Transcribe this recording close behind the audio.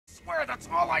swear that's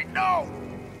all I know!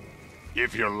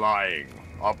 If you're lying,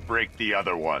 I'll break the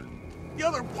other one. The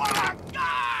other one!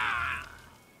 Ah!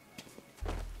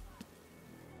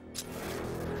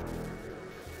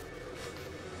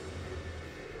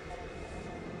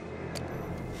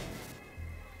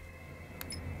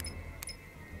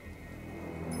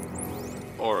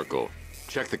 Oracle,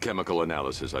 check the chemical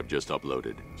analysis I've just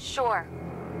uploaded. Sure.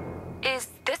 Is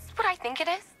this what I think it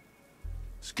is?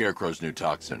 Scarecrow's new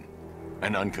toxin.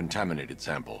 An uncontaminated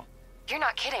sample. You're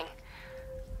not kidding.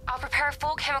 I'll prepare a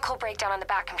full chemical breakdown on the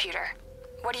back computer.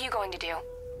 What are you going to do?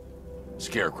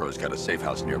 Scarecrow's got a safe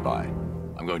house nearby.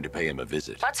 I'm going to pay him a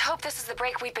visit. Let's hope this is the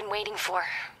break we've been waiting for.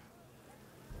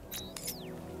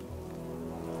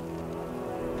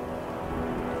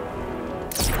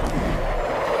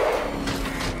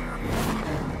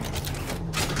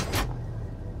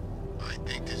 I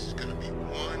think this is gonna be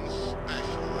one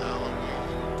special Halloween.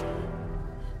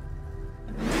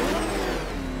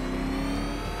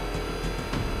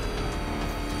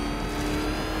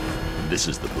 This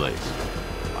is the place.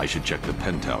 I should check the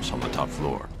penthouse on the top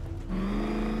floor.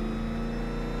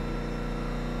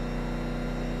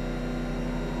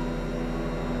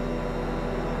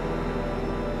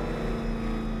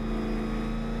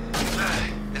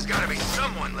 There's gotta be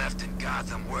someone left in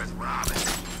Gotham worth robbing.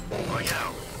 Or,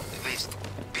 at least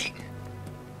beating.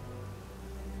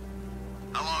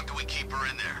 How long do we keep her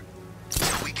in there?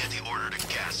 Till we get the order to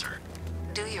gas her.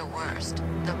 Do your worst.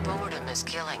 The boredom is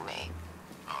killing me.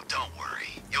 Oh, don't worry.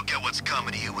 You'll get what's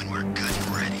coming to you when we're good and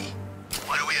ready.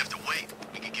 Why do we have to wait?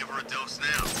 We can give her a dose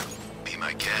now. Be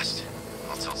my guest.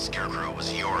 I'll tell Scarecrow it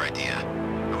was your idea.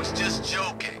 I was just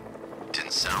joking.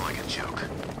 Didn't sound like a joke.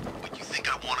 What, you think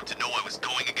I want him to know I was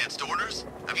going against orders?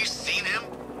 Have you seen him?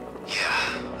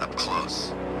 Yeah, up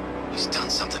close. He's done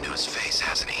something to his face,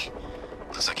 hasn't he?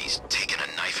 Looks like he's taken a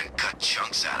knife and cut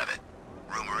chunks out of it.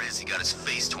 Rumor is he got his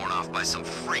face torn off by some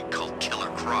freak called Killer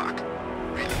Croc.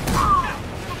 Really?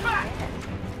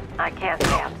 I can't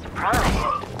say I'm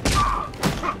surprised.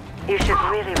 You should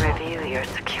really review your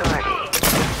security.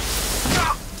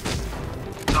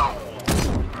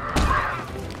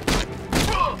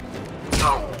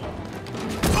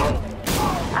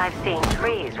 I've seen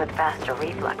trees with faster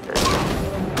reflexes.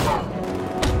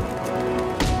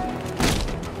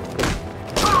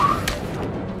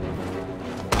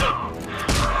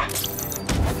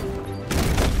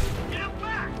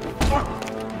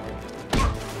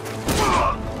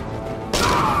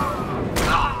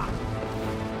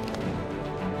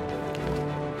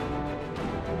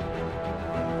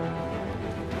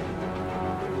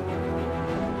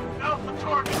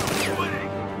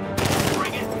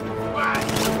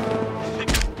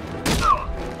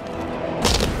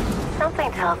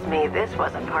 Something tells me this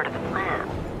wasn't part of the plan.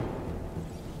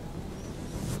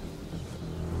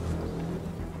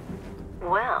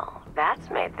 Well, that's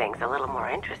made things a little more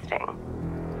interesting.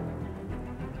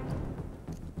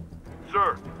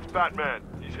 Sir, it's Batman.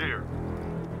 He's here.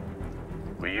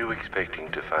 Were you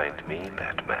expecting to find me,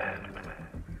 Batman?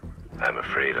 I'm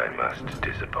afraid I must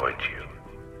disappoint you.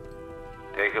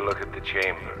 Take a look at the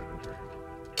chamber.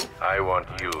 I want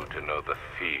you to know the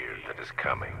fear that is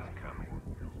coming.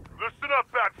 Listen up,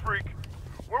 Bat Freak.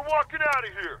 We're walking out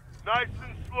of here, nice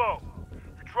and slow.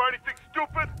 You try anything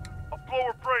stupid, I'll blow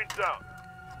her brains out.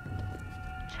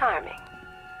 Charming.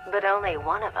 But only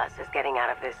one of us is getting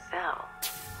out of this cell.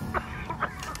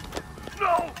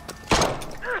 No!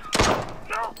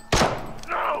 No!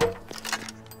 No!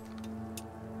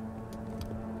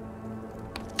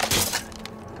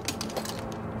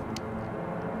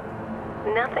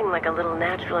 Nothing like a little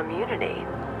natural immunity.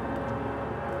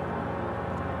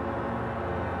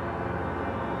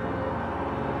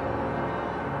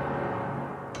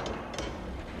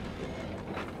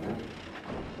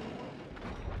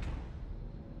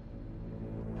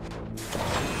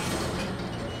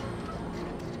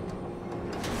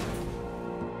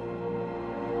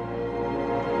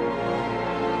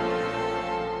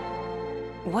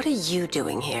 What are you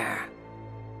doing here?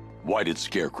 Why did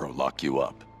Scarecrow lock you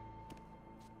up?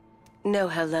 No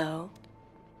hello?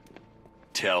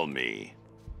 Tell me.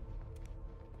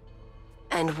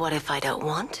 And what if I don't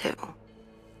want to?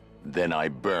 Then I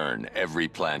burn every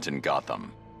plant in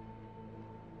Gotham.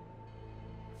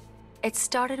 It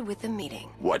started with a meeting.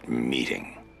 What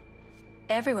meeting?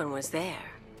 Everyone was there.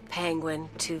 Penguin,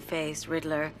 Two-Face,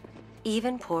 Riddler,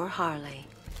 even poor Harley.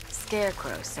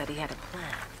 Scarecrow said he had a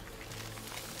plan.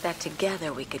 That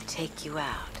together we could take you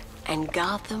out, and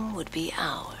Gotham would be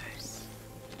ours.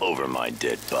 Over my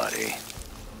dead body.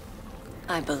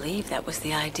 I believe that was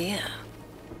the idea.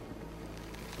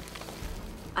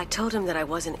 I told him that I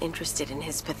wasn't interested in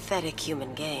his pathetic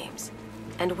human games.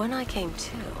 And when I came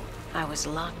to, I was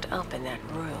locked up in that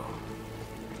room.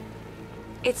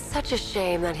 It's such a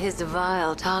shame that his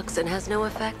vile toxin has no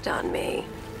effect on me.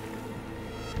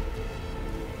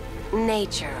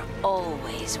 Nature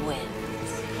always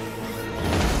wins.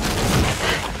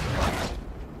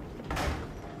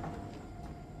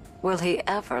 Will he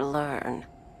ever learn?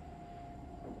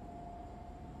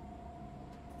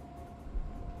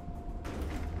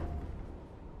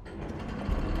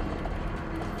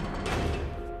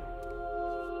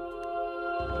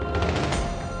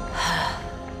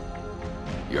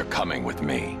 You're coming with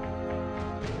me.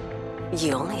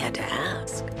 You only had to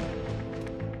ask.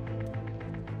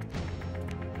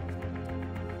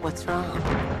 What's wrong?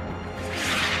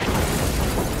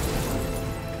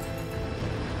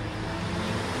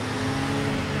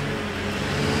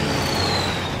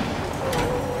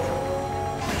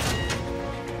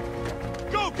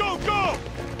 Go, go, go!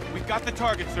 We've got the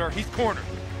target, sir. He's cornered.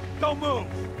 Don't move!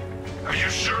 Are you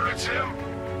sure it's him?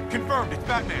 Confirmed, it's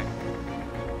Batman.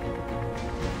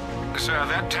 Sir,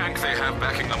 that tank they have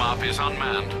backing them up is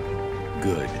unmanned.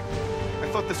 Good. I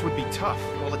thought this would be tough.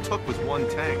 All it took was one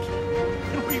tank.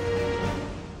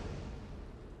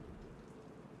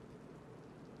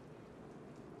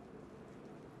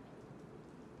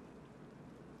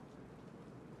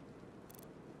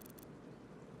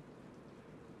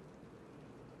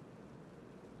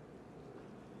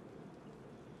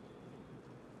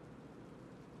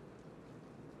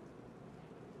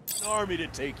 An army to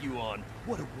take you on.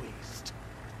 What a waste.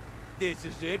 This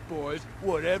is it, boys.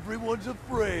 What everyone's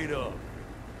afraid of.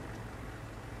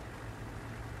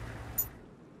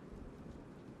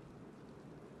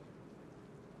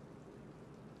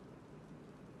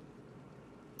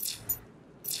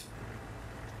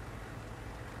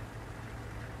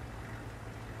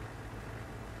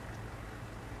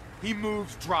 He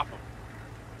moves, drop him.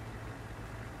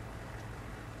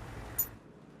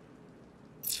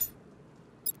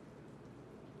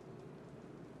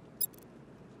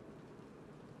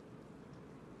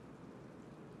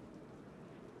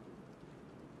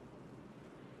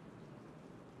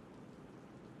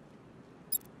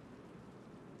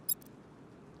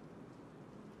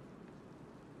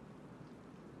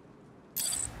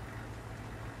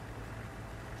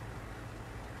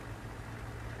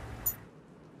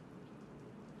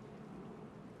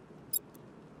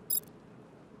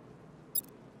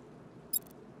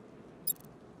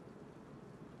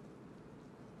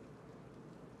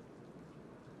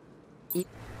 Y-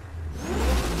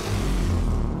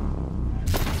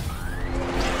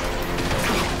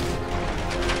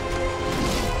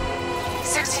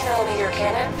 60mm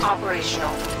cannon operational.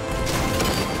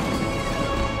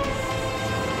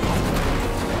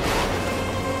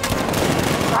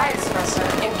 Riot suppressor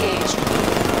engaged.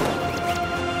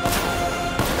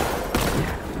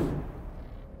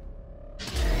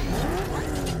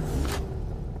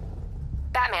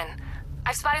 Batman,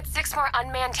 I've spotted 6 more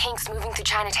unmanned tanks moving through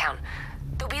Chinatown.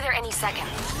 They'll be there any second.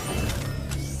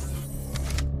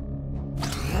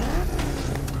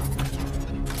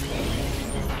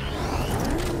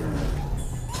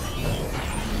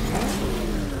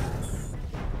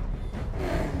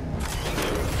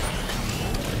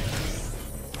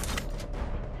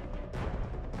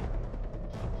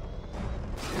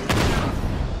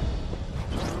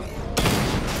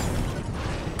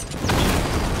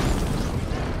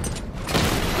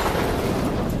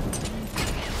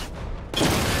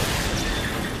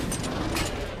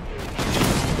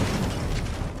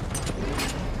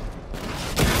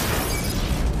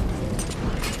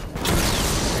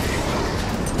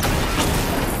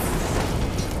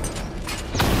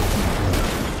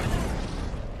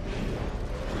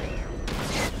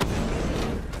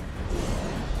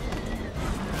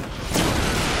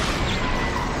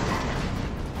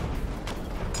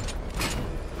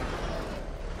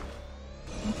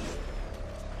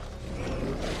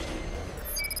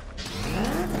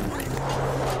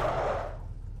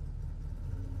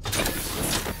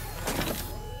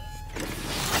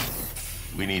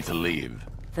 We need to leave.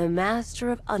 The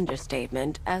master of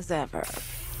understatement as ever.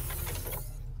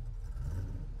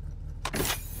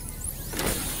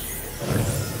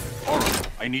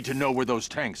 I need to know where those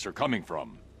tanks are coming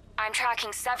from. I'm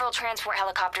tracking several transport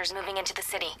helicopters moving into the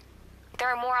city. There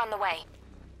are more on the way.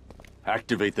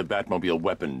 Activate the Batmobile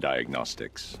weapon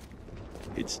diagnostics.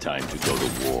 It's time to go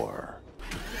to war.